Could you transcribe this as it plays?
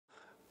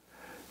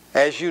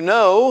As you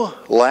know,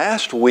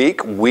 last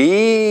week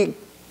we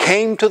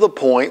came to the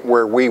point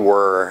where we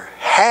were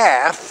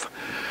half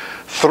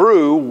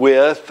through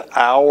with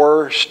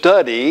our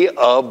study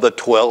of the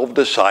 12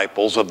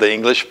 disciples of the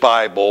English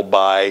Bible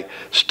by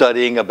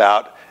studying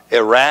about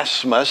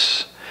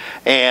Erasmus.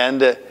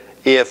 And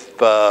if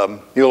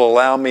you'll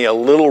allow me a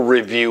little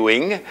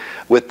reviewing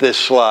with this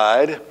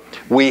slide,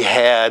 we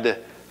had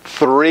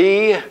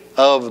 3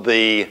 of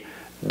the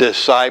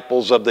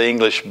disciples of the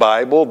English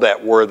Bible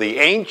that were the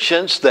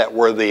ancients, that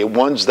were the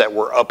ones that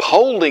were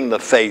upholding the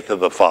faith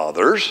of the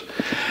fathers,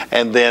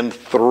 and then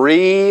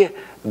 3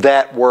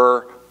 that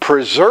were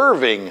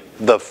preserving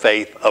the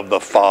faith of the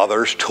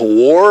fathers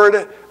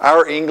toward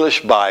our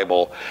English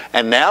Bible.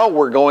 And now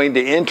we're going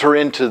to enter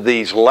into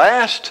these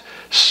last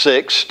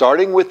 6,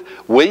 starting with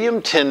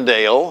William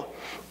Tyndale,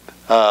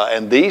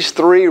 and these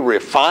 3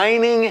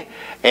 refining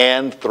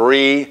and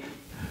 3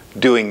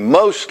 doing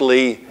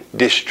mostly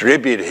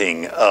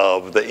distributing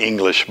of the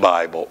English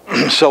Bible.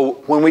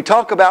 So when we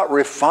talk about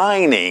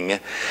refining,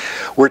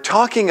 we're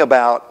talking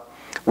about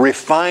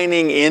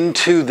refining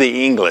into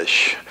the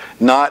English,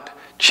 not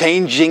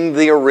changing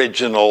the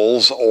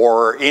originals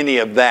or any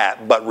of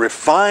that, but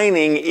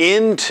refining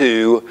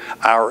into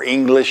our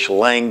English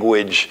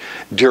language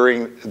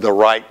during the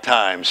right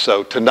time.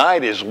 So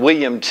tonight is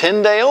William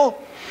Tyndale.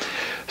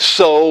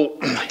 So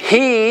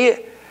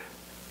he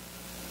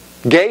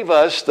gave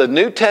us the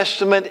New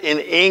Testament in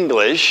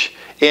English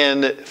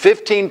in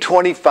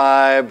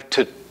 1525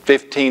 to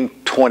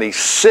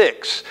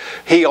 1526.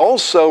 He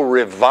also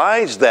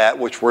revised that,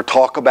 which we'll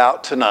talk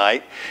about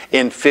tonight,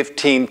 in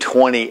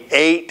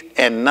 1528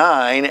 and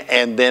 9,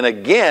 and then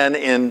again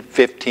in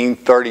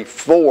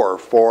 1534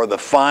 for the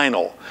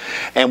final.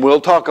 And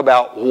we'll talk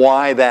about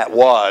why that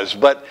was.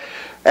 But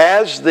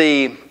as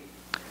the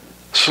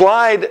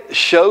slide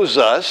shows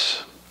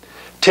us,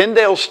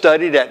 Tyndale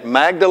studied at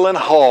Magdalen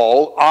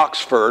Hall,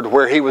 Oxford,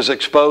 where he was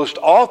exposed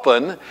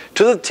often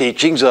to the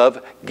teachings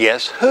of,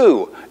 guess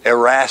who?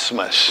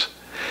 Erasmus.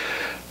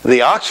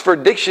 The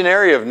Oxford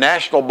Dictionary of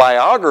National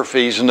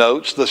Biographies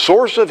notes the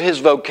source of his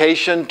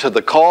vocation to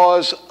the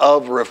cause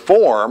of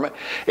reform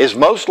is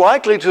most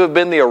likely to have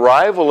been the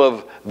arrival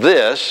of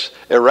this,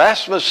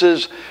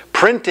 Erasmus's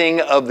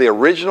printing of the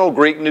original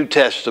Greek New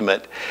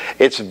Testament.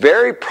 It's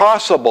very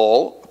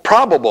probable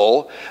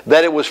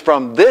that it was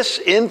from this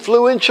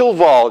influential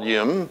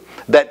volume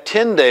that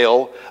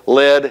Tyndale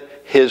led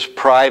his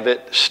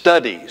private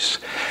studies.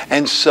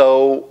 And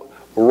so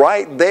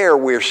right there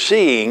we're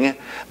seeing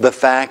the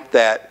fact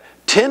that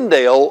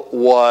Tyndale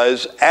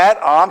was at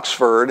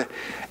Oxford,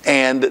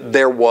 and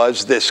there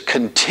was this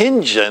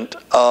contingent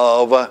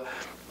of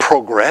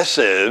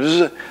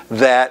progressives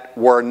that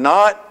were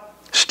not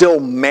still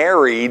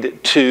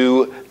married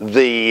to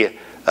the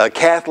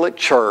Catholic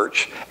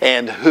Church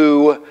and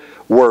who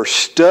were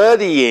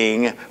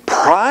studying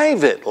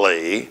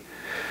privately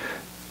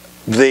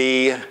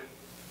the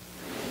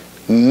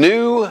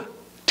New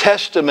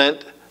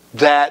Testament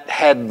that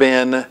had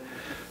been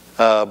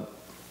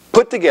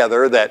put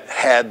together, that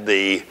had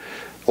the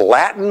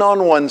Latin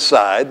on one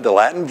side, the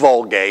Latin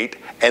Vulgate,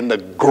 and the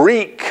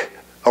Greek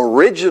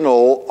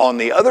original on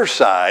the other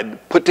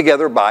side, put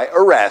together by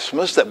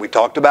Erasmus that we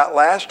talked about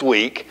last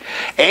week,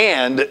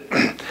 and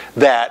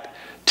that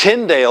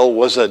Tyndale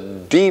was a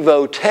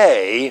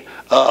devotee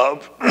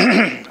of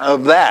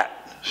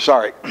that.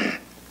 Sorry.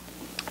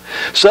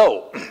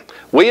 So,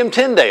 William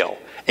Tyndale,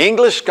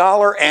 English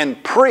scholar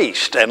and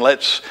priest, and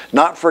let's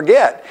not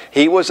forget,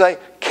 he was a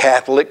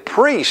Catholic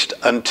priest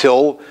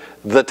until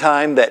the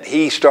time that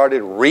he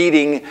started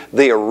reading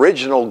the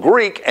original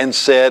Greek and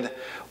said,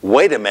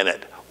 wait a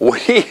minute,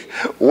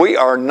 we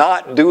are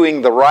not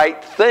doing the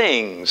right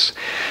things.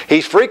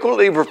 He's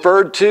frequently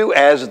referred to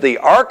as the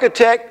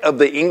architect of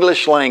the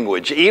English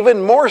language,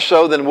 even more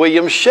so than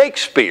William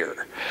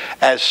Shakespeare,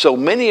 as so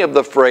many of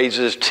the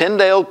phrases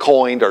Tyndale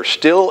coined are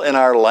still in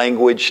our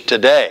language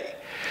today.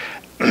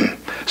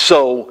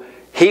 So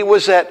he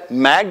was at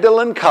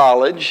Magdalen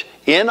College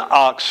in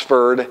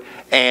Oxford,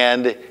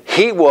 and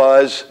he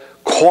was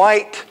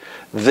quite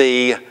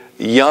the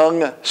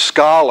young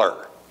scholar.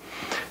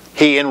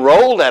 He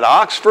enrolled at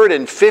Oxford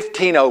in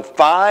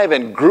 1505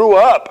 and grew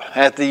up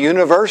at the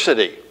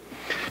university.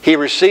 He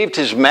received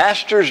his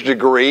master's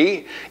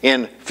degree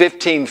in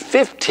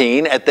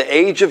 1515 at the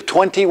age of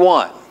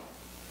 21.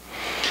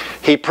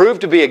 He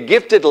proved to be a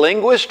gifted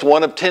linguist.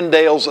 One of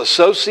Tyndale's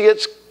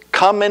associates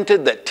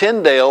commented that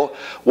Tyndale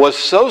was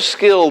so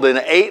skilled in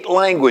 8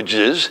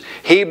 languages,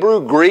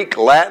 Hebrew, Greek,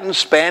 Latin,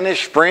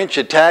 Spanish, French,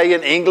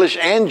 Italian, English,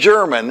 and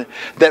German,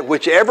 that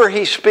whichever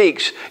he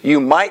speaks,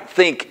 you might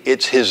think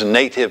it's his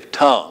native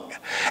tongue.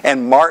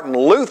 And Martin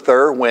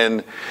Luther,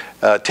 when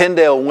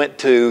Tyndale went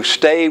to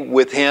stay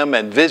with him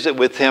and visit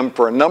with him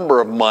for a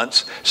number of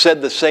months,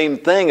 said the same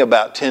thing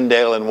about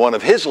Tyndale in one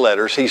of his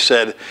letters. He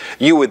said,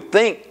 you would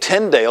think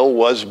Tyndale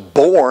was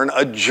born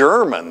a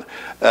German.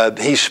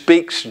 He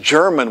speaks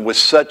German with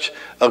such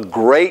a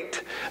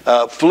great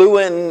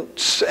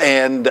fluence,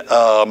 and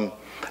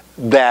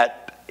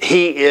that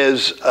he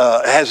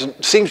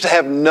seems to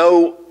have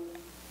no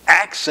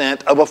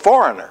accent of a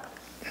foreigner.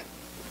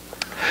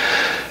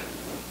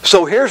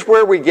 So here's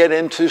where we get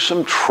into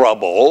some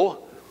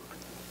trouble.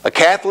 A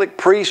Catholic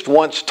priest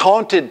once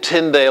taunted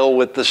Tyndale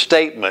with the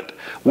statement,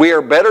 "We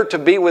are better to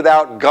be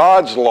without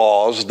God's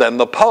laws than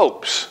the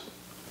Pope's."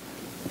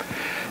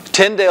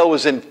 Tyndale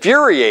was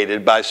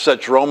infuriated by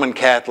such Roman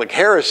Catholic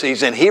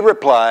heresies, and he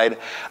replied,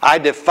 "I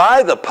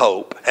defy the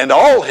Pope and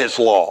all his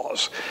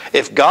laws.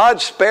 If God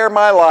spare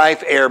my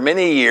life ere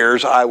many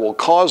years, I will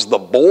cause the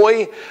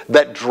boy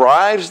that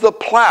drives the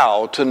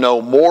plow to know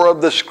more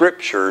of the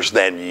Scriptures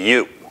than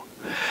you."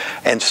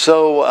 And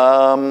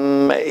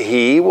so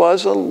he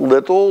was a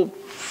little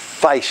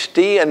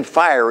feisty and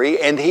fiery,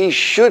 and he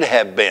should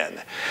have been.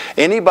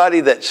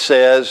 Anybody that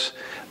says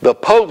the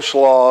Pope's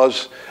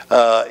laws,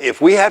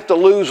 if we have to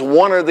lose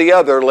one or the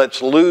other,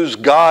 let's lose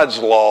God's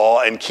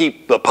law and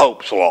keep the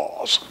Pope's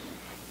laws,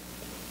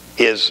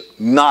 is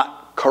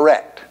not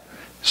correct.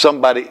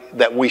 Somebody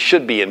that we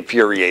should be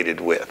infuriated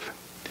with.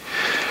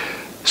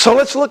 So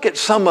let's look at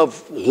some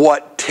of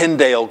what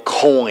Tyndale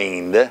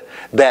coined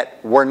that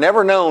were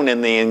never known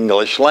in the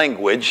English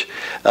language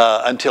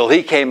until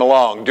he came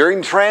along.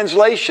 During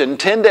translation,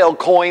 Tyndale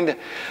coined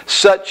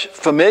such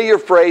familiar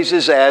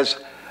phrases as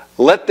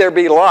 "let there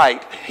be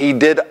light." He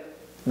did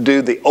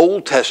do the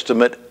Old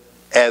Testament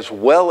as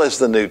well as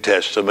the New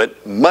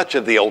Testament, much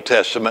of the Old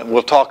Testament.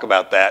 We'll talk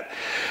about that.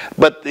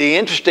 But the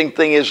interesting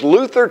thing is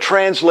Luther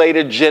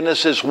translated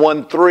Genesis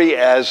 1:3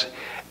 as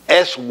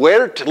 "es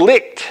wird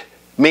Licht,"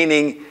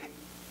 meaning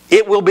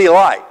it will be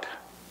light.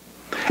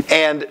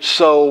 And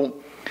so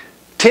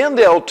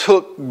Tyndale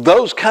took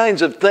those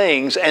kinds of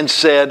things and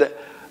said,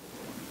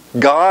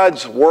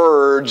 God's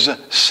words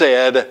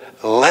said,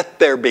 "let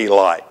there be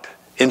light,"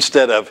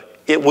 instead of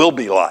 "it will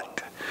be light."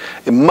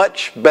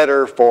 Much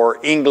better for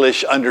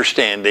English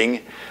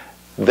understanding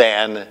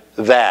than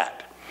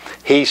that.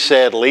 He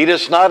said, "Lead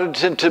us not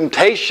into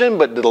temptation,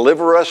 but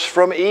deliver us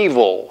from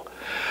evil.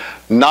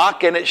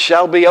 Knock and it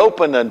shall be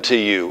opened unto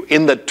you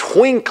in the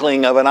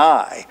twinkling of an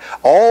eye."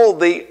 All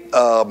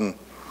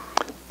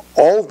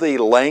the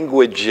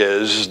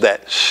languages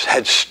that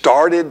had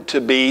started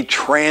to be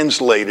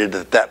translated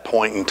at that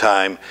point in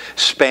time,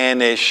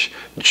 Spanish,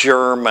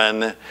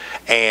 German,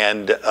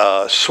 and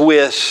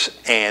Swiss,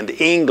 and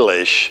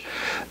English,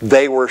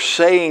 they were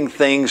saying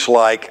things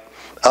like,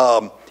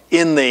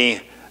 in the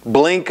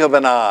blink of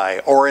an eye,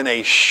 or in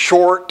a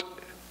short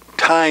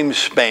time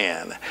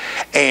span.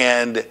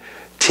 And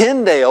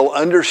Tyndale,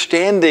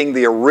 understanding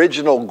the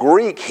original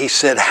Greek, he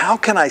said, "How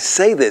can I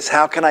say this?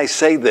 How can I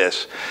say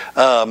this?"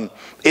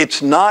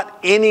 It's not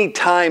any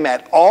time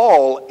at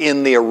all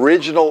in the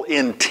original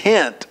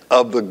intent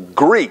of the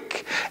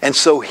Greek. And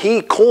so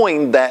he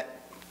coined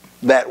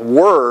that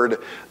word,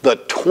 the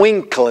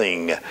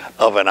twinkling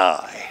of an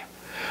eye.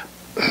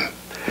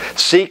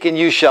 "Seek and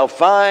you shall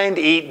find,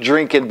 eat,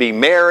 drink, and be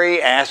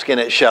merry, ask and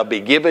it shall be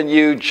given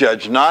you,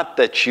 judge not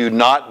that you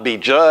not be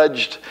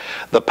judged.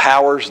 The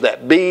powers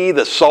that be,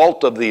 the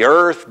salt of the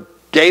earth,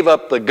 gave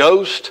up the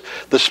ghost.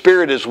 The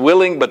spirit is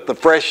willing, but the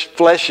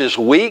flesh is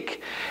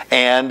weak.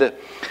 And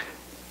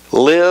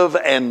live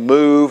and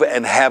move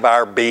and have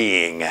our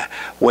being."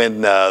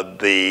 When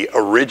the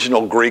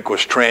original Greek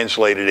was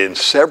translated in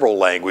several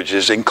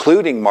languages,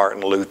 including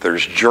Martin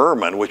Luther's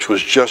German, which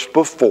was just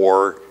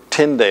before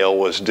Tyndale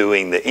was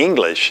doing the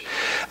English,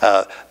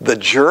 the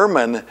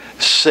German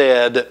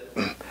said,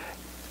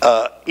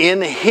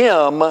 "In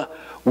him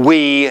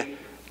we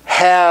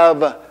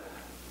have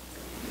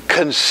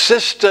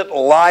consistent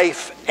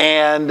life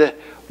and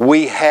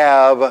we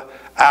have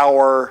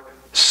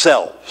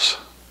ourselves."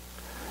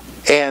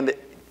 And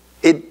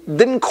it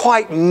didn't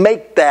quite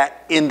make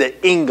that into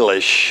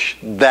English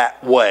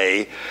that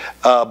way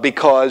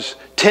because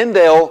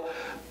Tyndale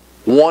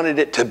wanted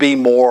it to be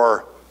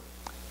more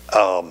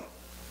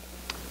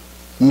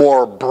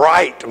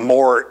bright,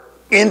 more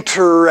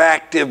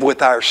interactive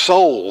with our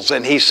souls.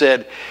 And he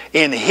said,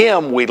 "In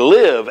him we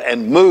live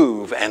and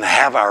move and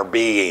have our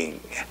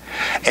being."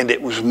 And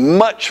it was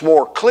much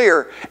more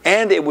clear,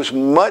 and it was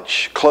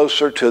much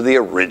closer to the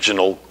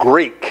original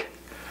Greek.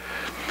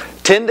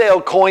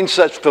 Tyndale coined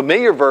such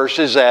familiar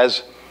verses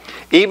as,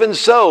 "Even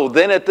so,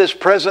 then at this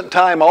present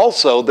time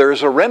also there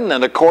is a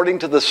remnant according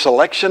to the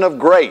selection of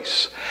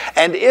grace.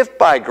 And if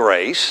by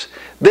grace,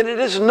 then it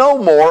is no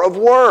more of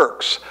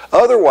works.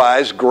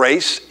 Otherwise,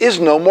 grace is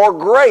no more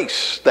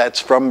grace." That's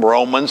from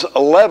Romans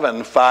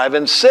 11, 5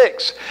 and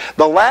 6.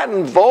 The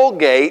Latin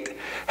Vulgate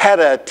had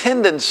a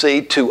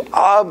tendency to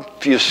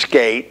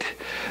obfuscate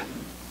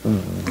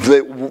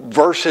the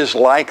verses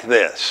like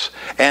this.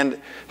 And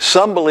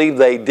some believe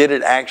they did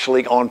it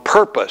actually on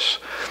purpose.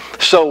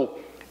 So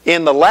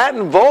in the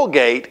Latin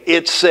Vulgate,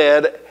 it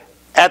said,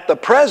 "At the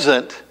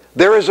present,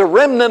 there is a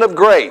remnant of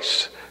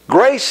grace.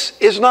 Grace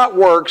is not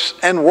works,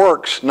 and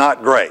works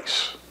not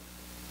grace."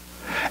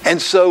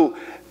 And so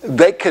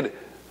they could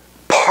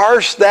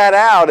parse that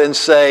out and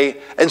say,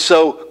 and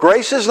so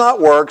grace is not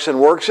works, and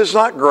works is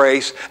not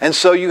grace, and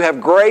so you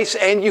have grace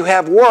and you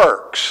have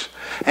works.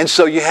 And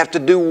so you have to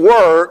do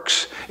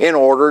works in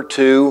order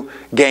to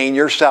gain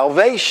your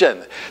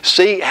salvation.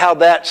 See how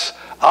that's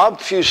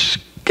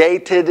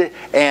obfuscated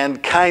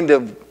and kind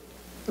of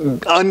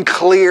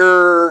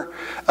unclear,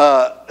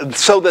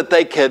 so that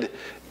they could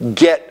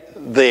get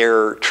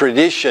their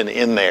tradition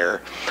in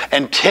there.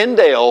 And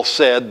Tyndale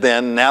said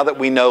then, now that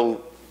we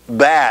know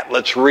that,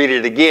 let's read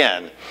it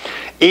again.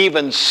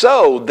 Even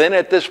so, then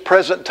at this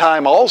present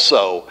time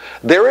also,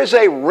 there is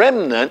a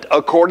remnant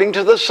according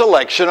to the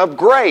selection of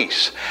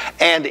grace.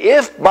 And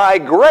if by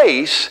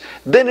grace,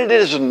 then it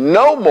is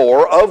no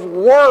more of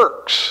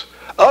works.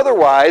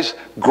 Otherwise,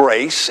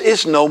 grace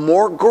is no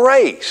more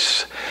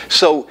grace.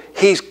 So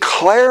he's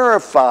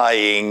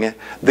clarifying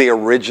the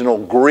original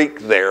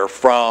Greek there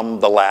from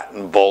the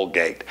Latin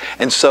Vulgate.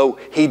 And so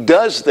he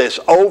does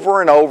this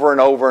over and over and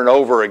over and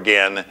over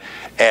again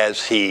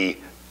as he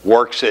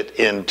works it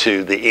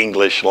into the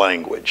English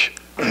language.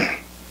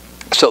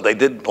 So they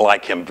didn't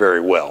like him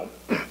very well.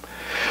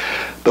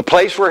 The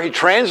place where he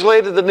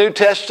translated the New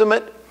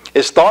Testament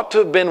is thought to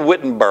have been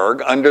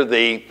Wittenberg under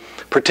the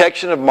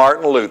protection of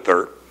Martin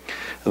Luther.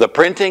 The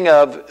printing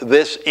of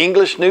this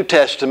English New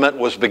Testament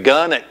was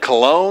begun at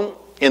Cologne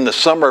in the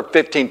summer of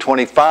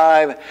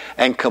 1525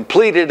 and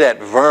completed at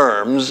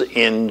Worms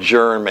in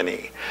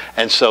Germany.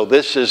 And so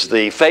this is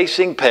the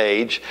facing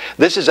page.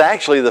 This is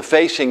actually the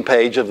facing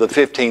page of the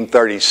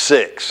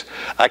 1536.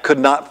 I could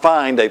not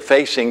find a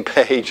facing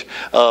page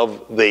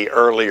of the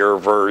earlier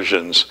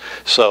versions,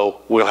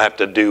 so we'll have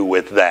to do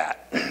with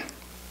that.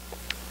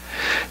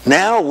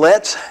 Now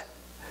let's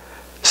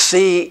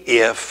see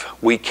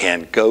if we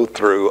can go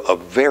through a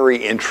very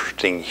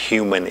interesting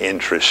human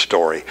interest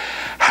story.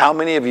 How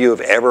many of you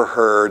have ever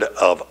heard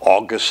of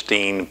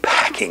Augustine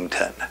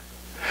Packington?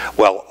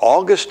 Well,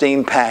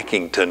 Augustine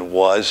Packington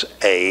was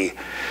a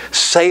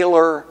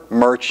sailor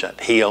merchant.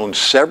 He owned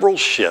several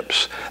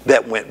ships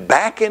that went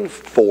back and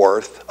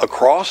forth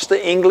across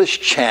the English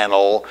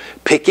Channel,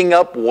 picking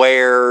up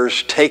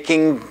wares,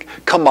 taking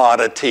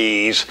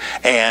commodities,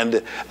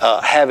 and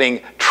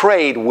having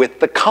trade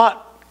with the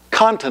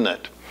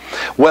continent.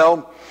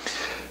 Well,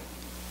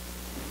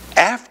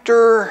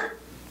 after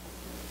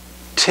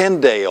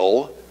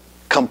Tyndale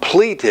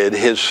completed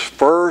his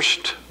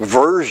first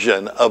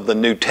version of the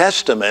New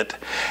Testament,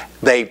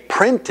 they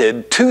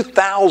printed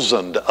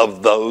 2,000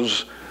 of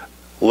those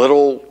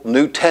little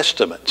New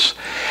Testaments.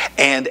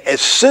 And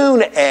as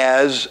soon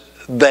as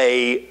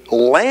they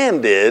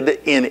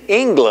landed in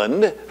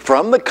England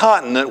from the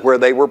continent where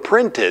they were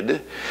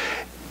printed,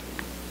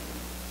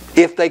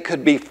 if they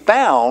could be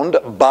found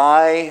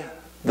by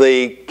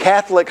the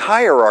Catholic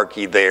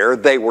hierarchy there,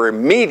 they were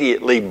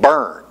immediately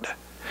burned.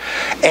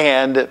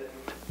 And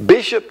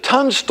Bishop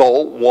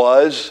Tunstall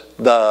was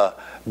the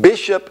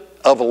Bishop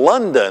of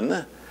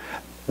London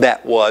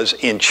that was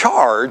in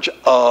charge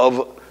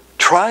of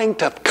trying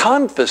to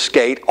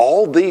confiscate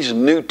all these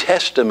New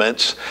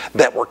Testaments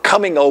that were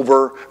coming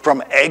over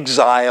from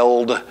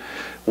exiled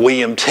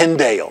William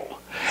Tyndale.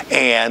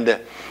 And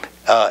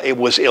it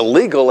was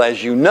illegal,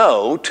 as you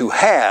know, to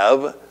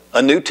have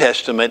a New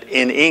Testament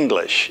in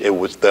English. It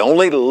was the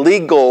only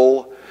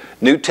legal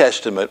New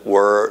Testament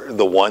were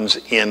the ones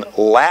in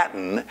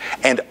Latin,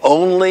 and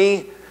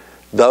only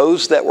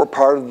those that were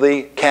part of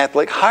the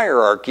Catholic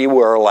hierarchy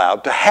were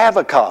allowed to have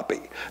a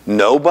copy.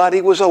 Nobody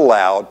was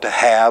allowed to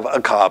have a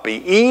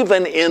copy,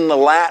 even in the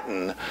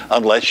Latin,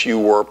 unless you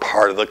were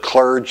part of the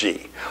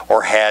clergy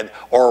or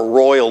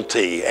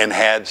royalty and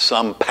had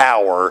some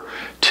power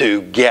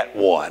to get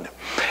one.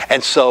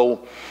 And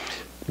so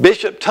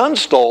Bishop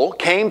Tunstall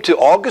came to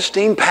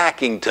Augustine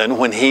Packington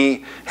when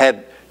he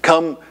had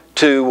come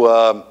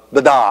to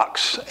the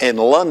docks in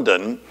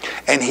London,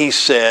 and he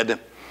said,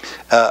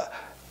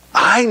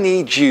 I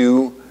need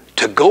you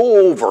to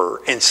go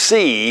over and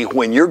see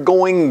when you're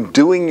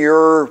doing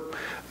your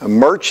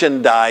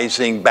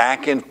merchandising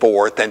back and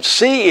forth, and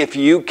see if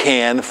you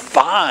can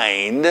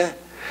find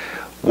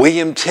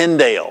William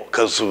Tyndale,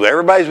 because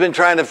everybody's been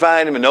trying to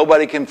find him and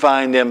nobody can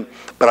find him,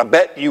 but I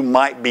bet you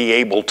might be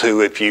able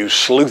to if you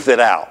sleuth it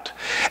out.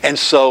 And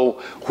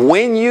so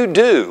when you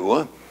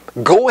do,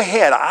 go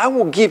ahead, I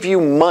will give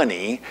you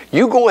money.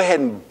 You go ahead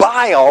and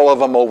buy all of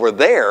them over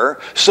there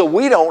so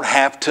we don't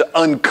have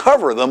to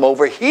uncover them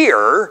over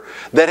here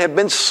that have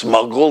been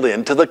smuggled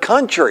into the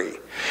country.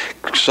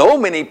 So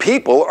many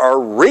people are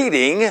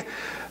reading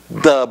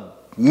the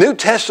New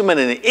Testament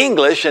in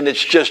English, and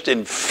it's just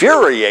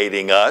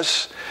infuriating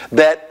us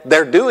that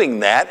they're doing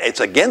that.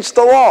 It's against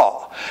the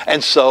law.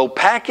 And so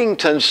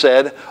Packington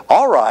said,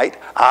 all right,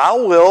 I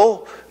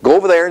will go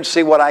over there and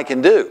see what I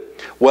can do.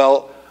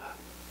 Well,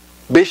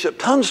 Bishop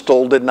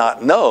Tunstall did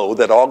not know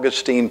that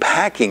Augustine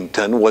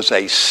Packington was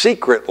a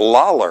secret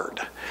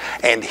Lollard,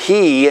 and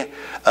he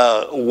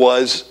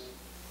was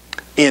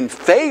in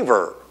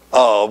favor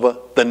of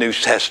the New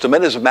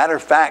Testament. As a matter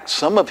of fact,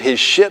 some of his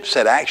ships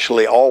had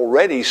actually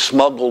already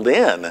smuggled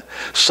in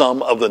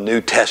some of the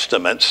New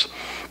Testaments.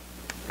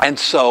 And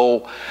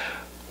so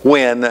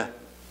when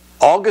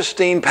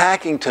Augustine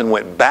Packington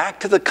went back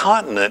to the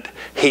continent,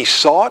 he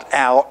sought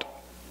out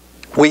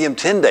William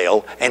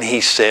Tyndale and he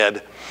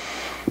said,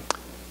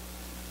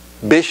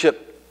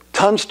 Bishop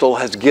Tunstall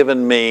has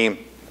given me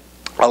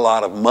a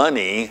lot of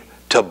money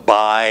to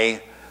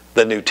buy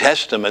the New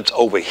Testaments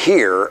over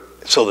here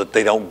so that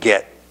they don't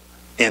get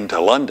into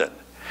London.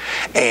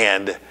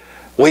 And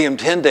William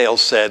Tyndale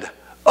said,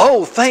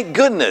 oh, thank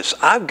goodness,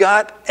 I've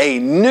got a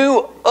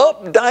new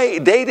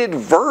updated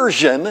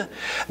version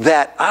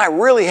that I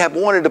really have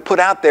wanted to put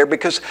out there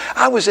because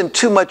I was in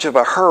too much of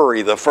a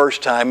hurry the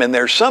first time, and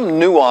there's some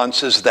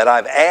nuances that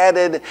I've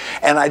added,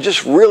 and I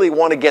just really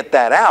want to get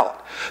that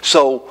out.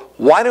 So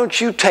why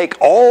don't you take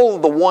all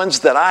the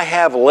ones that I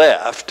have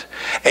left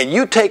and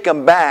you take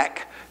them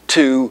back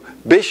to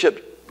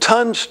Bishop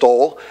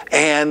Tunstall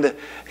and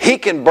he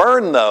can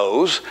burn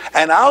those,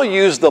 and I'll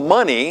use the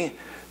money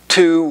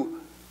to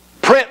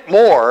print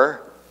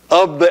more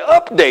of the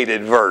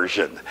updated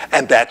version.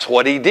 And that's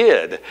what he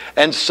did.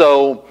 And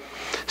so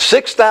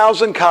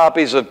 6,000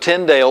 copies of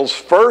Tyndale's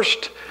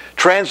first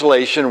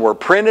translation were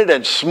printed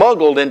and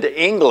smuggled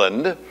into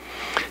England,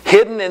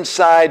 hidden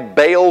inside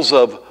bales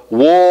of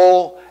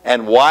wool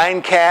and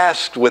wine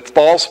casks with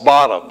false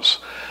bottoms.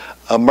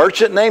 A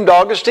merchant named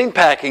Augustine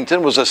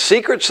Packington was a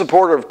secret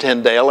supporter of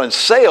Tyndale and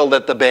sailed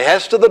at the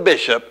behest of the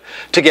bishop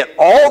to get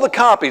all the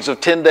copies of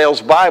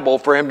Tyndale's Bible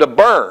for him to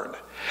burn.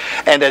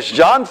 And as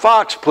John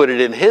Fox put it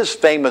in his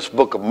famous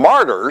Book of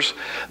Martyrs,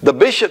 the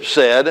bishop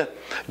said,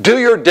 do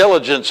your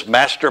diligence,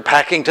 Master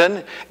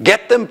Packington.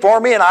 Get them for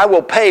me and I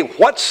will pay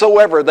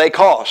whatsoever they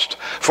cost,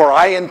 for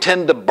I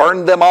intend to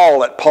burn them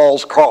all at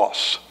Paul's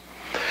cross.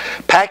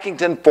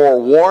 Packington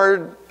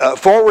forwarded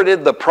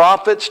the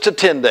prophets to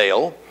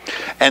Tyndale,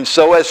 and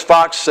so as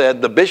Fox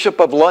said, the Bishop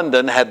of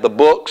London had the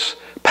books,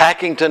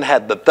 Packington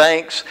had the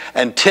thanks,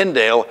 and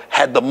Tyndale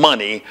had the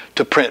money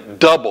to print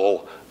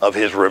double of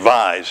his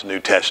revised New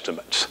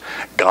Testaments.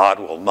 God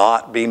will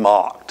not be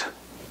mocked.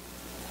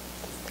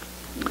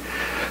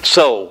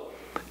 So,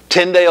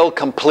 Tyndale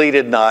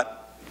completed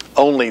not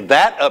only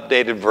that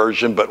updated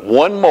version, but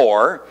one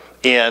more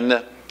in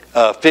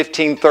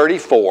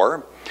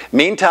 1534.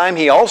 Meantime,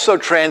 he also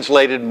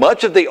translated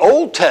much of the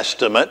Old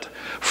Testament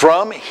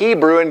from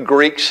Hebrew and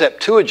Greek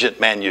Septuagint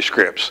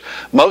manuscripts,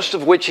 most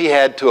of which he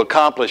had to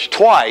accomplish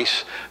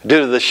twice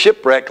due to the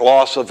shipwreck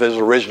loss of his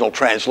original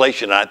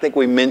translation. And I think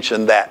we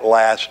mentioned that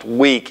last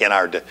week in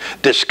our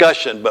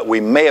discussion, but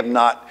we may have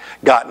not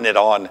gotten it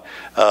on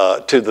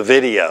to the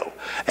video.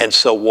 And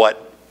so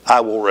what I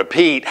will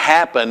repeat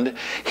happened,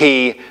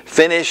 he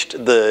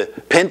finished the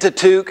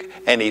Pentateuch,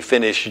 and he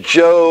finished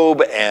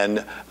Job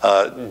and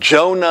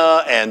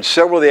Jonah and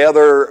several of the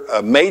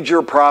other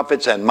major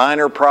prophets and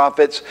minor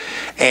prophets,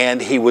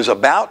 and he was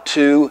about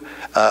to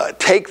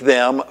take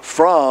them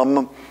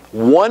from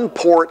one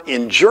port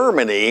in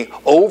Germany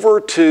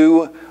over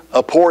to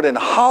a port in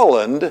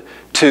Holland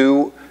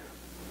to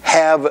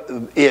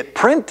have it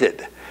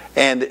printed.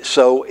 And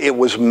so it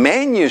was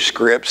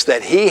manuscripts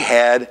that he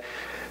had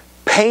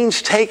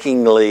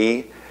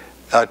painstakingly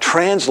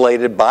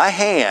translated by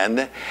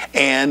hand,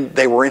 and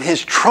they were in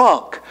his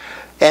trunk.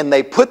 And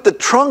they put the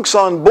trunks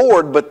on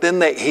board, but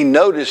then he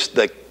noticed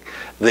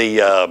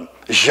the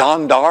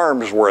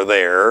gendarmes were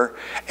there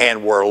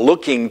and were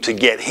looking to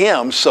get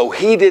him, so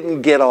he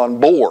didn't get on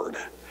board.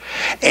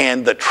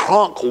 And the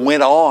trunk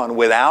went on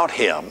without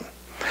him,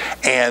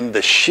 and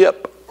the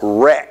ship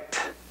wrecked.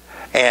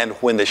 And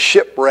when the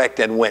ship wrecked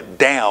and went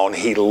down,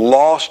 he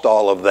lost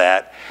all of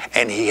that,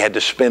 and he had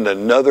to spend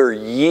another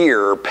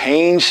year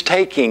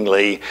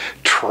painstakingly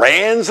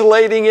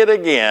translating it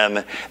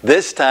again.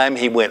 This time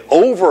he went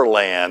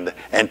overland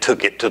and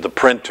took it to the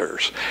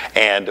printers.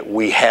 And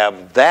we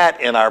have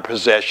that in our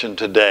possession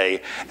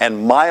today.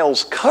 And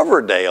Miles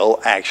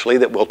Coverdale, actually,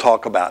 that we'll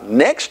talk about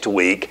next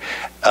week,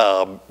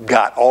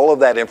 got all of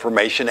that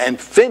information and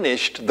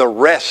finished the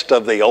rest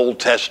of the Old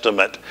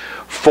Testament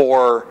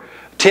for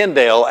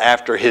Tyndale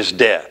after his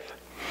death.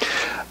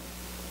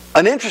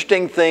 An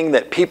interesting thing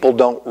that people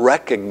don't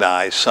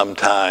recognize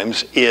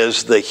sometimes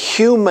is the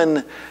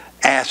human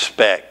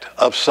aspect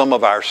of some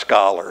of our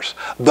scholars.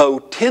 Though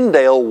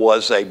Tyndale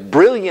was a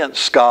brilliant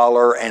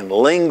scholar and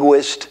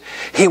linguist,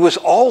 he was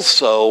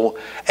also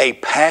a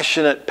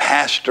passionate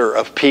pastor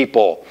of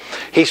people.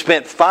 He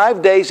spent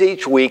 5 days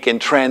each week in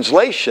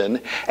translation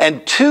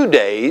and 2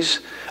 days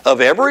of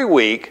every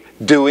week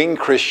doing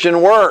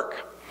Christian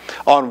work.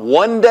 On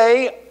one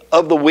day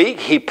of the week,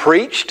 he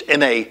preached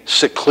in a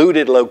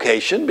secluded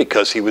location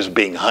because he was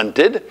being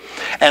hunted.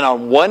 And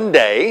on one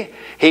day,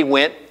 he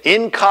went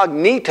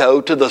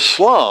incognito to the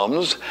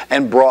slums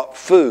and brought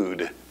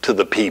food to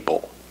the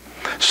people.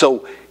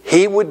 So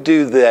he would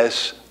do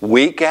this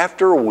week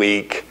after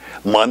week,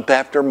 month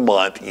after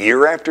month,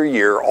 year after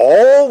year,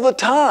 all the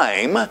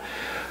time,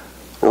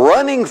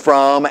 running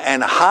from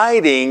and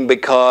hiding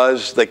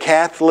because the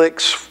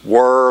Catholics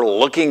were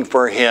looking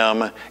for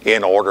him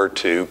in order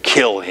to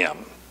kill him.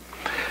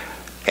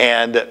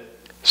 And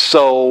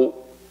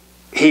so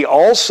he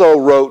also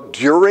wrote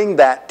during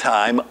that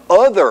time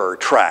other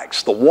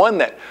tracts. The one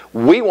that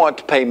we want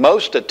to pay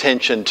most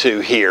attention to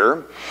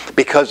here,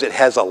 because it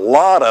has a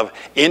lot of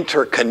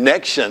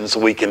interconnections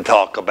we can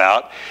talk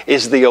about,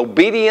 is The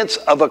Obedience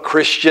of a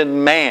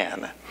Christian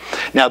Man.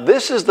 Now,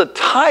 this is the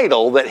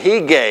title that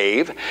he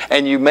gave,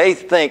 and you may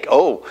think,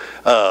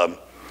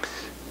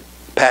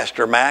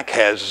 Pastor Mack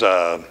has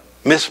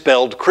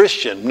misspelled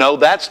Christian. No,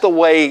 that's the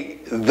way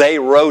they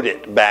wrote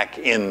it back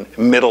in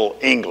Middle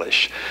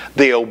English.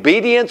 The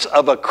obedience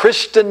of a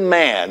Christian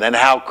man, and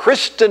how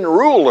Christian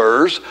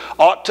rulers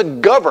ought to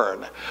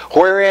govern,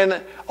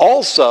 wherein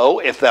also,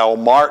 if thou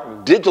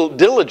mark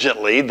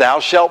diligently, thou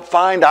shalt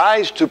find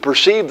eyes to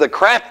perceive the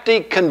crafty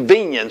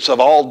convenience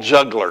of all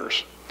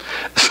jugglers.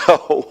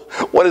 So,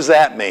 what does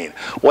that mean?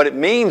 What it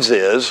means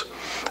is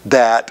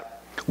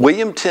that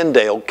William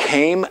Tyndale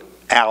came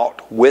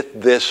out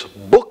with this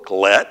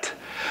booklet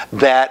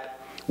that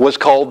was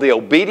called The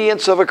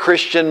Obedience of a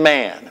Christian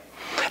Man.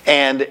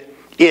 And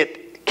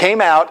it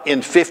came out in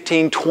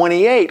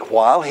 1528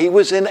 while he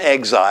was in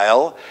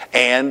exile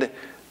and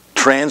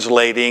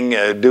translating,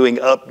 doing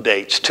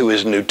updates to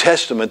his New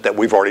Testament that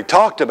we've already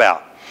talked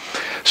about.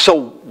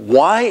 So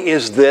why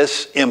is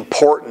this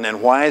important,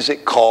 and why is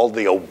it called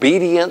the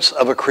obedience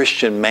of a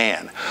Christian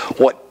man?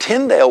 What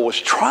Tyndale was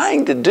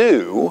trying to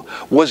do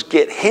was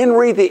get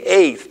Henry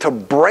VIII to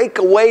break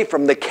away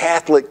from the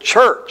Catholic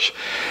Church.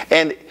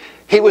 And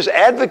he was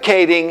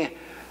advocating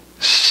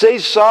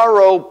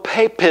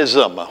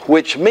Caesaropapism,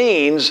 which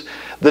means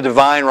the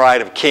divine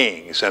right of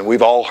kings. And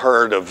we've all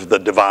heard of the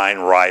divine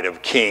right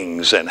of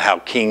kings and how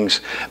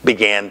kings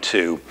began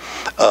to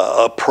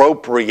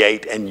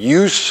appropriate and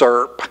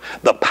usurp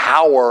the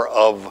power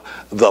of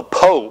the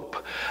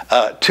Pope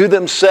to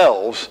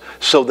themselves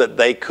so that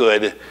they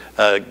could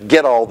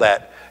get all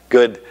that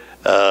good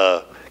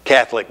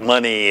Catholic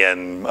money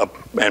and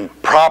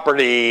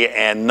property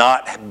and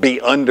not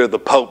be under the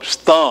Pope's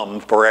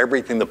thumb for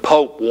everything the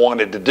Pope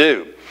wanted to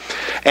do.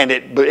 And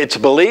it's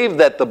believed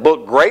that the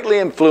book greatly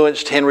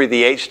influenced Henry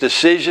VIII's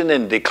decision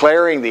in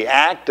declaring the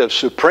Act of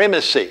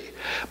Supremacy,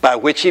 by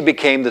which he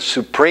became the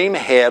supreme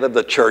head of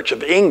the Church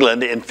of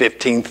England in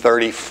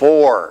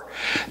 1534.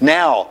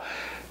 Now,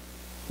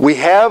 we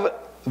have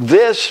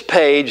this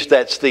page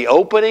that's the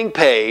opening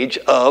page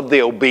of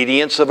The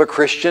Obedience of a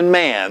Christian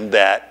Man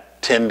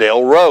that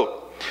Tyndale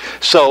wrote.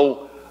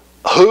 So,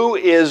 who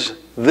is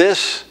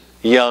this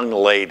young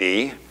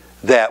lady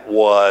that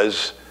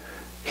was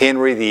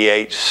Henry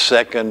VIII's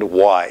second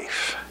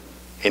wife?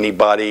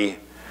 Anybody?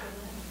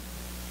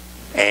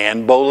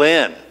 Anne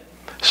Boleyn.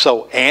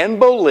 So Anne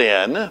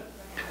Boleyn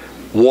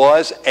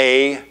was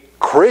a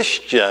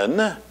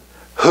Christian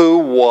who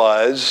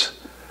was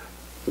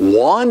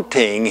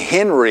wanting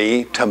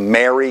Henry to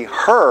marry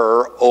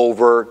her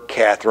over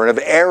Catherine of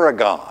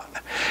Aragon,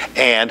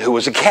 and who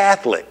was a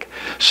Catholic.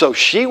 So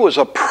she was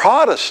a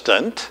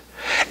Protestant,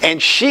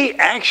 and she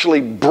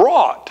actually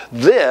brought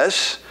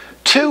this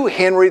to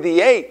Henry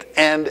VIII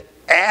and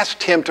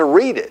asked him to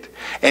read it.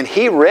 And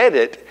he read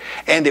it,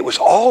 and it was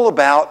all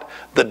about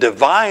the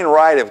divine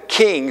right of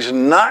kings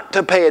not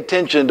to pay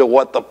attention to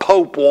what the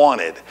Pope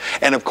wanted.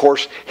 And of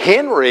course,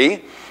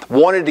 Henry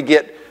wanted to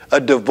get a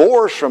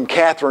divorce from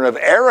Catherine of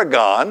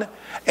Aragon,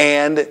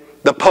 and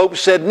the Pope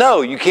said,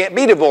 no, you can't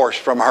be divorced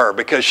from her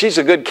because she's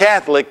a good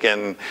Catholic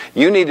and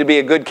you need to be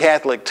a good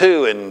Catholic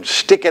too and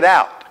stick it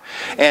out.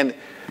 And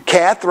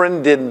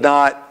Catherine did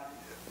not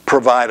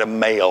provide a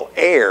male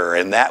heir,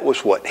 and that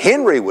was what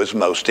Henry was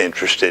most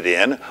interested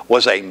in,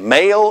 was a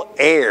male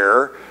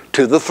heir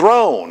to the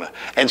throne.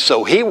 And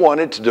so he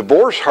wanted to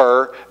divorce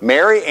her,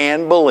 marry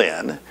Anne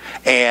Boleyn,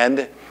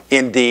 and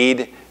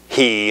indeed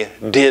he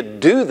did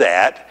do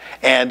that.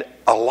 And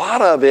a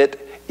lot of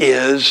it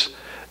is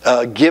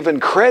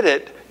given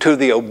credit to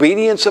the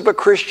obedience of a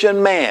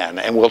Christian man.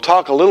 And we'll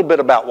talk a little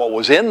bit about what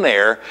was in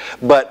there,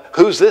 but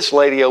who's this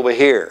lady over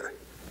here?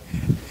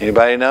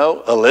 Anybody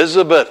know?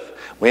 Elizabeth.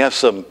 We have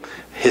some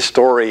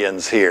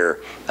historians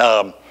here.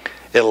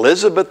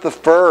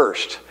 Elizabeth I.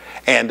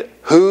 And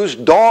whose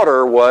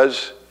daughter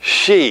was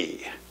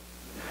she?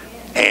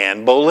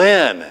 Anne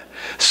Boleyn.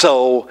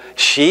 So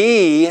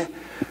she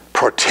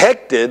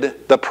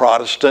protected the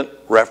Protestant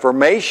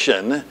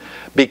Reformation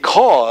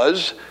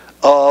because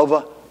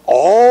of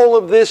all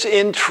of this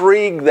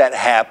intrigue that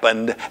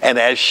happened. And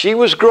as she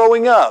was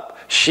growing up,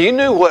 she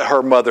knew what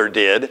her mother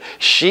did.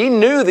 She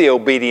knew the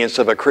obedience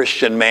of a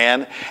Christian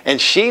man, and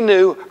she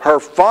knew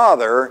her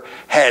father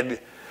had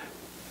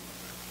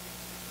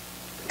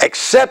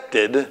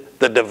accepted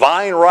the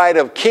divine right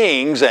of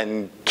kings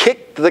and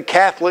kicked the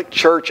Catholic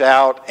Church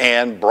out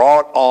and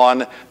brought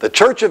on the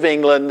Church of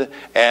England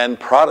and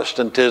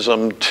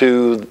Protestantism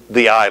to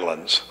the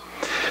islands.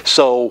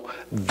 So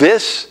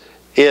this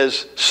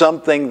is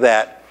something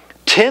that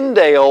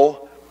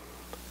Tyndale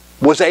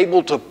was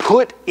able to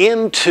put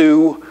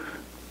into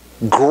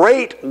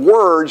great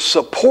words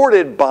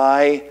supported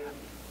by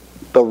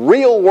the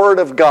real Word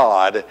of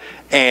God,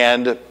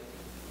 and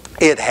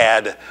it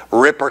had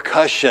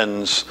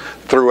repercussions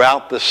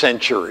throughout the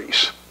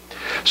centuries.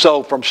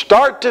 So from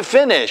start to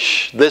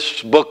finish,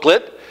 this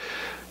booklet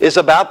is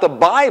about the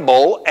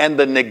Bible and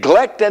the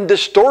neglect and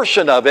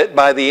distortion of it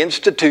by the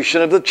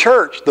institution of the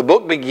church. The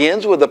book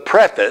begins with a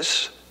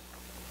preface,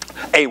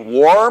 a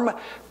warm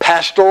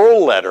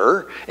pastoral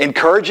letter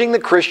encouraging the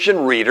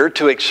Christian reader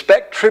to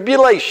expect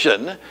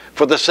tribulation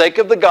for the sake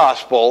of the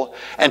gospel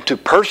and to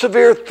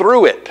persevere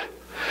through it.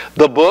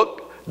 The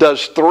book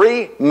does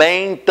three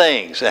main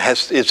things.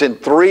 It's in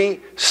three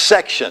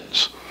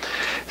sections.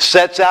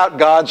 Sets out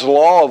God's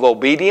law of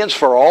obedience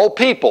for all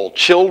people,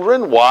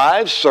 children,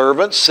 wives,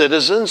 servants,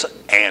 citizens,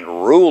 and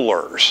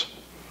rulers.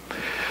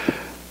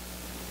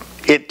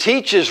 It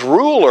teaches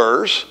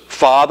rulers,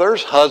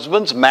 fathers,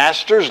 husbands,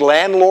 masters,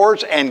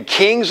 landlords, and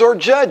kings or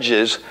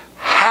judges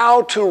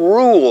how to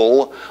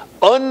rule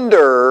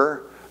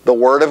under the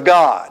Word of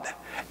God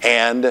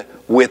and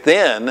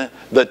within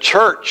the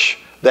church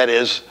that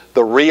is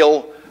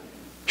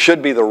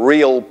should be the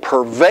real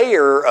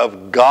purveyor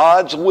of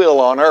God's will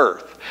on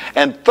earth.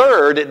 And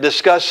third, it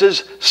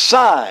discusses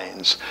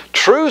signs,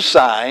 true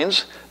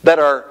signs that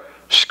are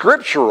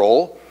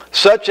scriptural,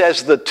 such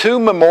as the two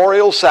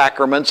memorial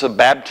sacraments of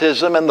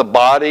baptism and the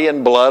body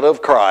and blood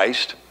of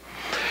Christ,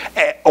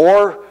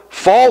 or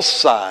false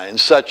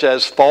signs such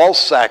as false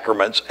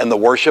sacraments and the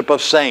worship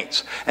of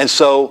saints. And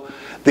so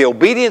the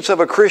obedience of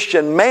a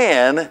Christian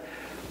man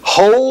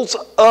holds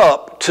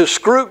up to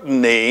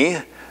scrutiny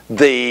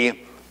the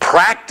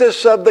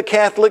practice of the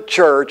Catholic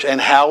Church and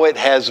how it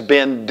has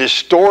been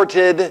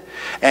distorted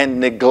and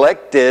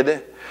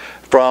neglected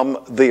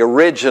from the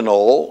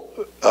original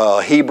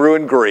Hebrew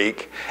and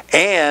Greek,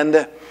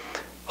 and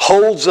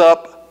holds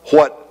up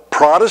what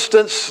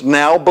Protestants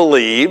now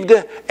believed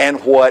and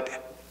what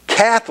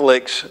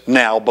Catholics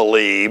now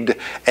believed,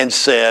 and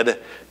said,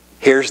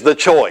 here's the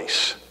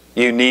choice.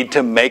 You need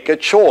to make a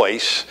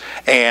choice.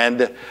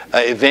 And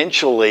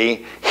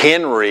eventually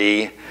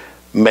Henry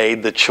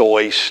made the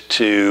choice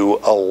to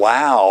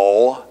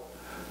allow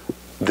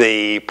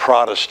the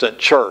Protestant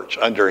church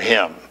under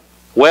him.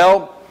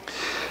 Well,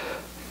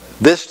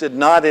 this did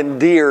not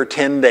endear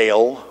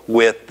Tyndale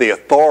with the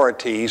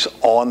authorities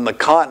on the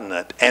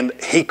continent. And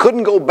he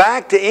couldn't go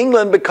back to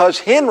England because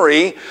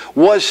Henry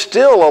was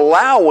still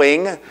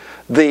allowing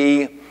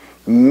the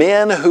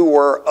men who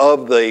were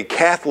of the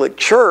Catholic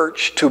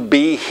Church to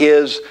be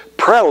his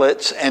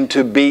prelates and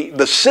to be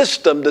the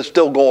system to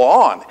still go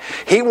on.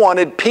 He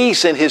wanted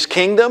peace in his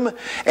kingdom,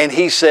 and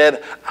he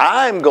said,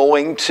 I'm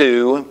going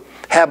to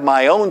have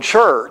my own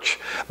church,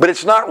 but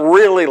it's not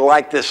really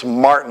like this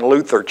Martin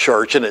Luther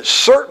church, and it's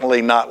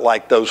certainly not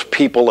like those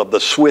people of the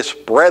Swiss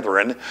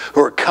Brethren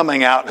who come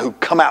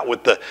out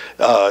with the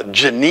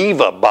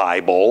Geneva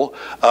Bible,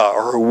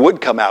 or who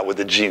would come out with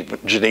the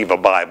Geneva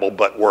Bible,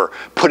 but were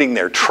putting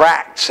their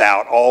tracts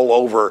out all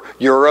over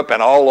Europe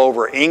and all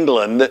over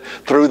England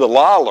through the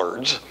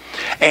Lollards.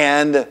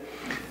 And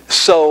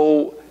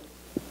so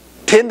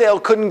Tyndale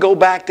couldn't go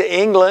back to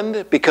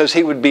England because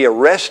he would be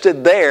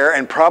arrested there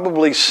and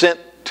probably sent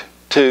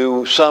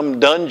to some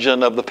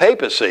dungeon of the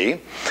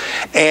papacy.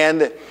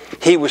 And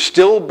he was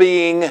still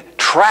being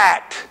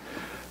tracked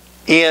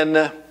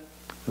on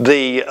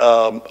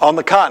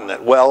the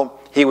continent.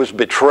 Well, he was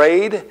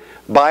betrayed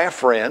by a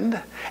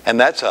friend, and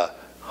that's a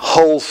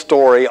whole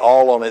story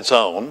all on its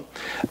own,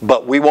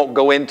 but we won't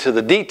go into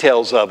the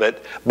details of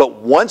it. But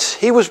once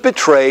he was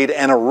betrayed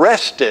and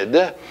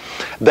arrested,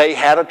 they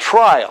had a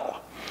trial.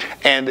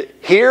 And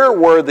here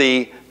were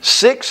the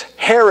 6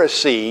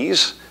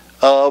 heresies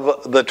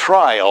of the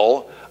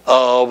trial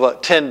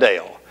of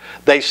Tyndale.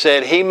 They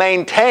said he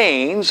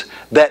maintains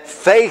that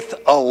faith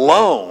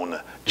alone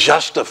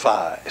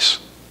justifies.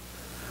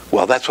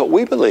 Well, that's what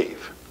we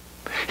believe.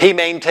 He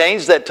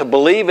maintains that to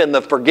believe in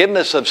the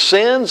forgiveness of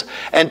sins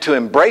and to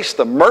embrace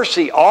the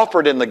mercy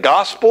offered in the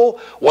gospel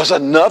was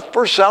enough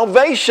for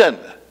salvation.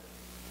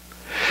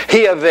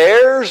 He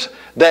avers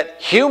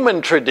that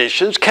human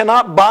traditions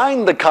cannot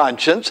bind the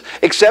conscience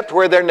except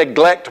where their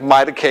neglect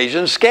might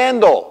occasion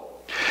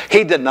scandal.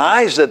 He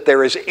denies that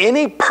there is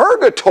any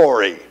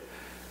purgatory.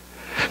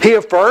 He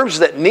affirms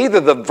that neither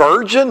the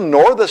Virgin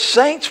nor the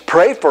saints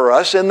pray for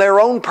us in their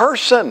own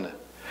person.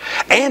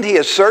 And he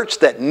asserts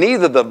that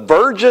neither the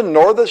Virgin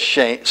nor the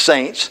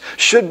saints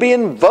should be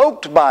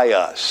invoked by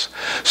us.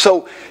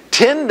 So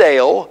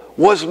Tyndale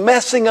was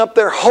messing up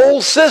their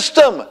whole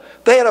system.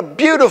 They had a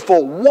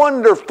beautiful,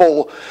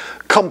 wonderful,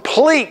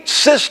 complete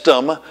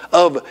system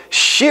of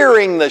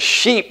shearing the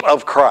sheep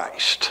of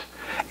Christ.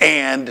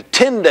 And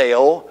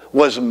Tyndale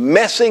was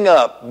messing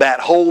up that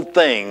whole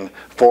thing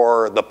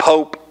for the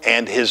Pope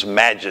and his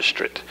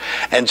magistrate.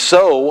 And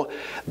so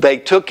they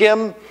took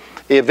him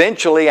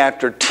eventually,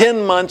 after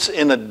 10 months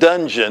in a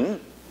dungeon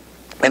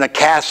in a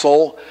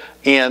castle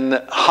in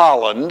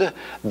Holland.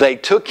 They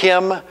took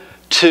him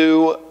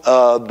to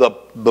the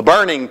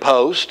burning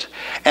post,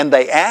 and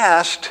they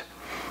asked,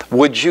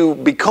 would you,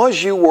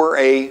 because you were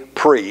a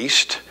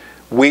priest,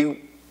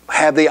 we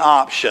have the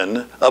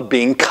option of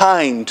being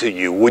kind to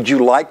you. Would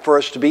you like for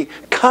us to be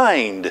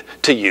kind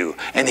to you?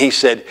 And he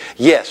said,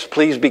 yes,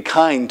 please be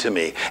kind to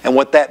me. And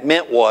what that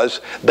meant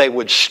was they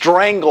would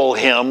strangle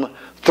him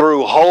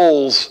through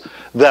holes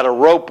that a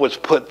rope was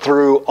put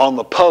through on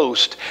the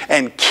post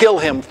and kill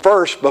him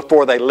first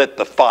before they lit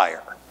the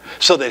fire,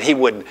 so that he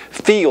would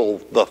feel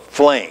the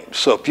flames.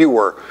 So if you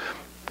were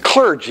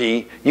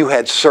clergy, you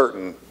had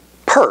certain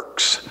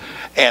perks,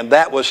 and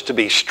that was to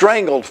be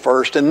strangled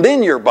first and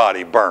then your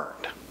body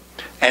burned.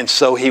 And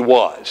so he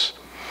was.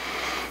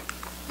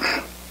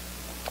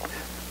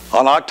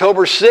 On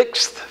October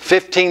 6th,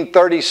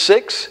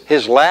 1536,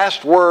 his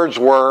last words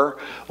were,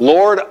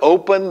 "Lord,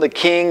 open the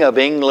King of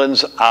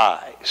England's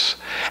eyes."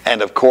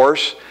 And of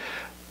course,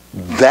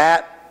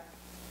 that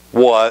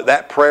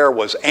prayer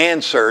was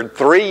answered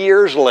 3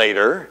 years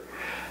later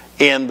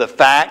in the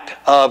fact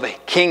of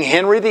King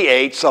Henry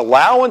VIII's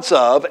allowance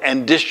of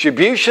and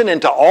distribution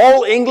into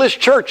all English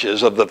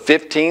churches of the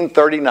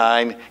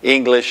 1539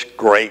 English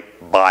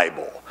Great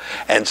Bible.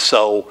 And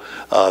so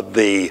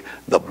the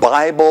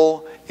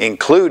Bible,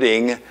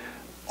 including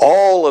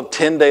all of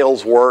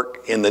Tyndale's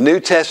work in the New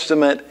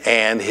Testament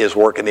and his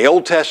work in the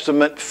Old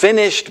Testament,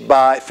 finished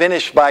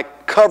by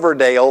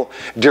Coverdale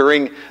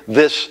during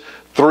this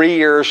 3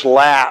 years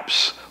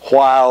lapse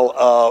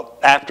while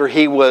after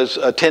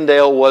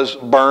Tyndale was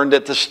burned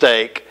at the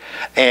stake.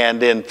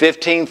 And in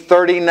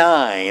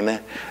 1539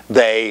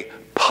 they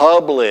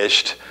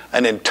published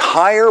an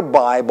entire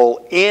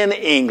Bible in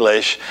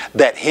English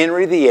that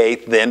Henry VIII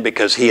then,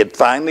 because he had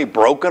finally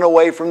broken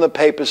away from the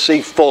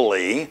papacy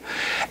fully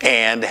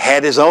and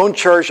had his own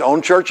Church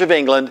of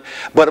England.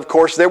 But of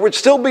course there would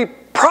still be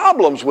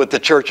problems with the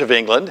Church of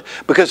England,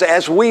 because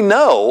as we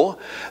know,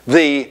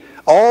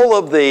 all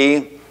of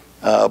the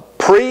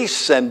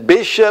priests and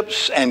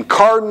bishops and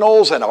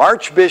cardinals and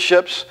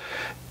archbishops,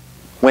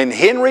 when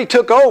Henry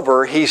took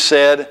over, he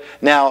said,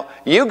 now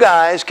you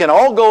guys can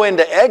all go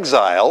into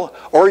exile,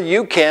 or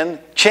you can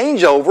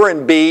change over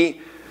and be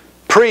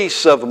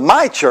priests of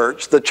my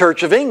church, the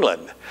Church of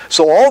England.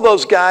 So all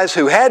those guys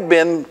who had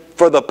been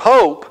for the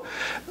Pope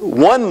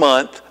 1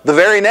 month, the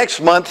very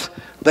next month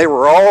they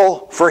were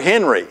all for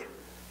Henry,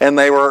 and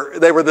they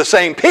were the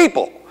same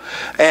people.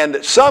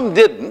 And some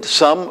didn't.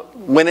 Some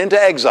went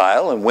into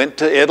exile and went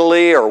to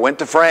Italy or went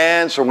to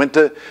France or went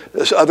to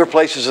other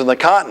places in the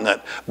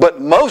continent.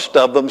 But most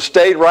of them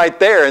stayed right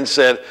there and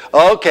said,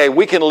 okay,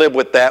 we can live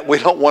with that. We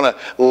don't want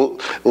to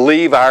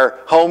leave our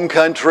home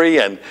country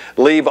and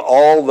leave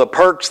all the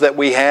perks that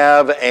we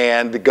have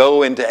and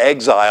go into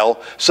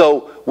exile.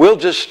 So we'll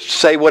just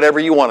say whatever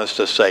you want us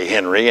to say,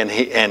 Henry.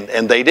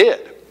 And they did.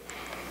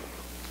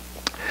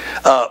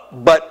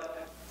 But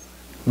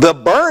the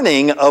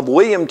burning of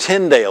William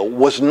Tyndale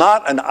was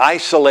not an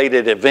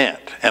isolated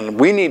event, and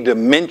we need to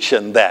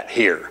mention that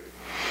here.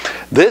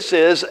 This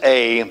is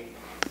a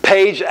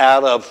page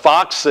out of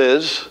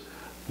Fox's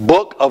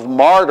Book of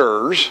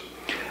Martyrs.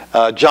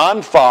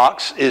 John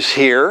Fox is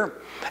here,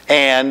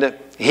 and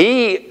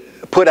he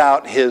put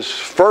out his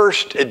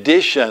first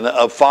edition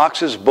of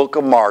Fox's Book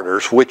of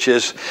Martyrs, which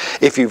is,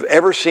 if you've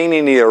ever seen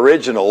any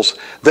originals,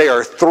 they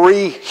are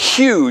 3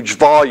 huge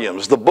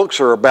volumes. The books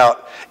are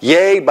about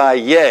yay by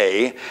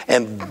yay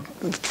and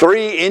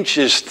 3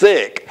 inches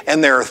thick,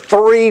 and there are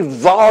 3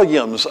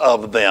 volumes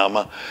of them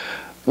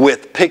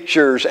with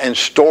pictures and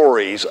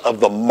stories of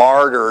the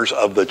martyrs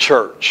of the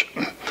church.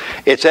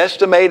 It's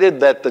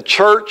estimated that the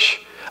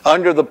church,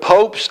 under the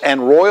popes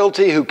and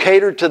royalty who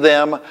catered to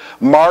them,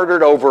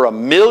 martyred over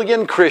 1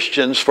 million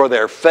Christians for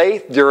their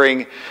faith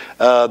during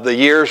the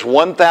years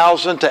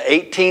 1000 to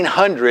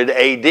 1800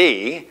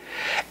 AD,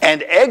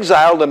 and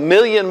exiled 1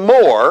 million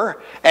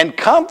more and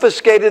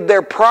confiscated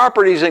their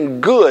properties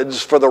and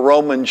goods for the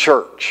Roman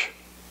Church.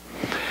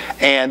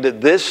 And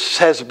this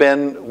has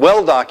been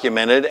well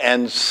documented,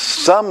 and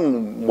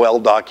some well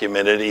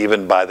documented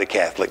even by the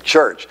Catholic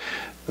Church.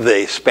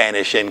 The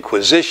Spanish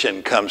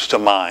Inquisition comes to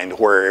mind,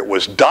 where it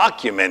was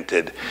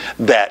documented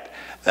that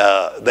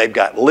they've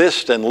got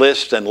lists and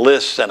lists and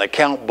lists and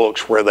account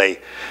books where they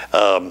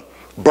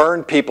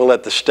burned people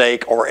at the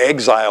stake or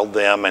exiled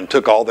them and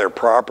took all their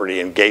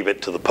property and gave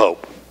it to the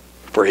Pope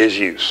for his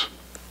use.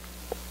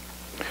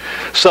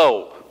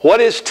 So, what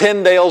is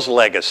Tyndale's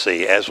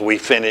legacy as we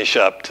finish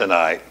up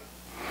tonight?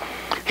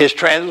 His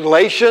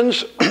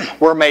translations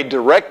were made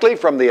directly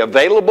from the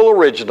available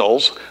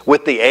originals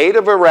with the aid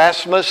of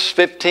Erasmus'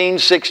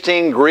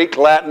 1516 Greek,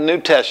 Latin, New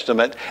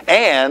Testament,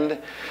 and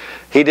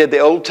he did the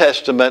Old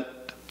Testament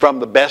from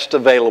the best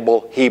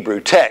available Hebrew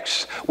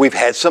texts. We've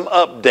had some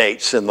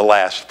updates in the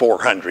last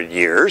 400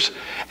 years,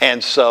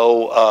 and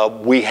so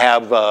we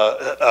have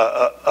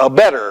a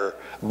better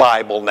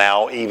Bible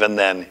now even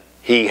than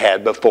he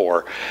had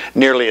before.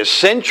 Nearly a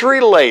century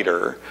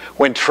later,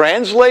 when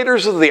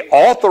translators of the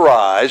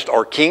Authorized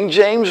or King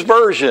James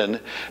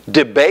Version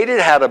debated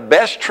how to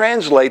best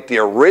translate the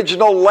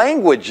original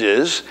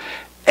languages,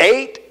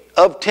 8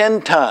 of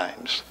 10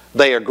 times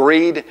they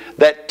agreed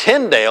that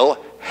Tyndale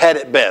had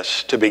it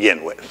best to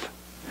begin with.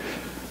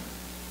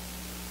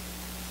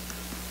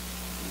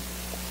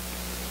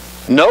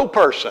 No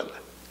person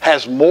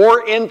has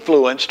more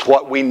influenced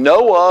what we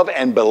know of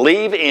and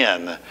believe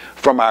in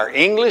from our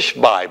English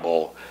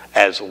Bible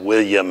as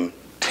William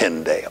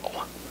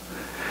Tyndale.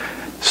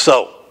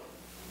 So,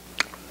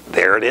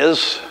 there it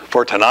is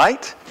for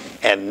tonight.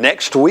 And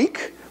next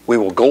week, we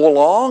will go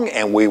along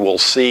and we will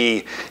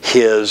see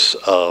his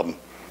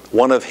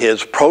one of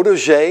his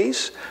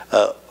proteges,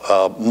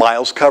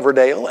 Miles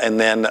Coverdale, and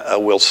then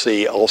we'll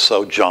see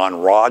also John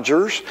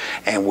Rogers,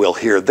 and we'll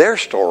hear their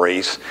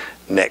stories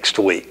next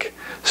week.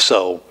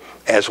 So,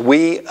 as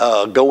we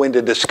go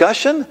into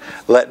discussion,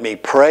 let me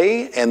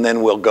pray, and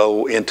then we'll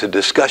go into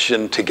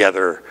discussion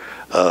together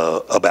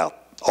about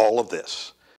all of this.